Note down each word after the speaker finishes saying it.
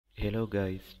Hello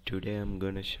guys, today I'm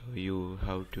gonna show you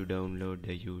how to download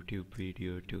a YouTube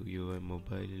video to your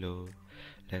mobile or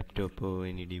laptop or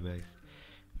any device.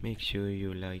 Make sure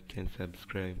you like and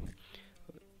subscribe.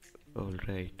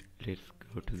 Alright, let's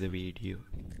go to the video.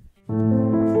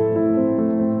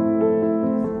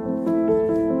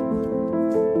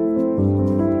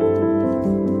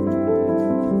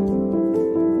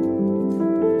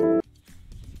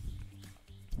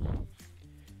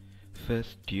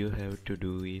 First you have to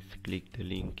do is click the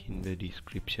link in the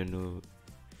description or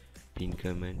pin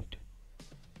comment.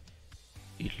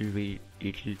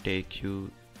 It'll take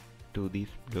you to this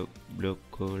blog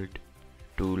called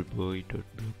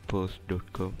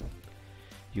toolboy.blogspot.com.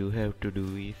 You have to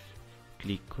do is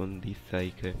click on this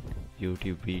icon,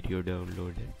 YouTube video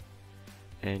downloader,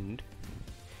 and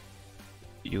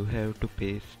you have to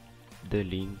paste the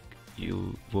link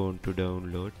you want to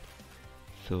download.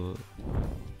 So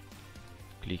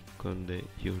click on the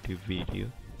YouTube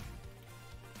video,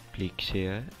 click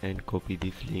share and copy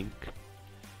this link,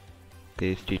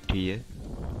 paste it here,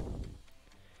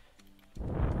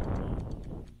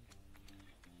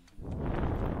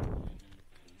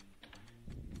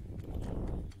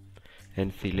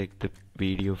 and select the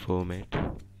video format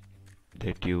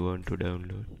that you want to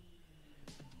download.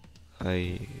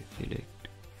 I select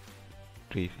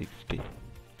 360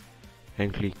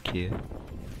 and click here,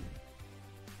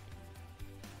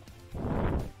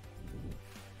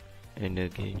 and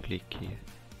again click here.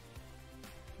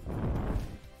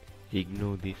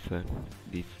 Ignore this one,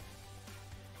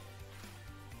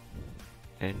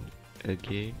 and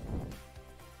again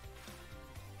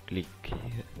click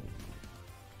here,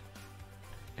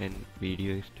 and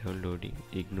video is downloading.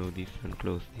 Ignore this one,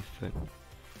 close this one.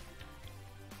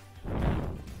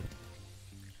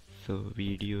 So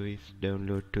video is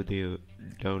download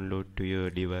to your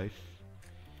device.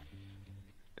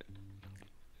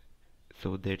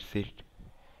 So that's it.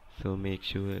 So make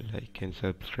sure like and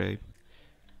subscribe.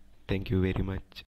 Thank you very much.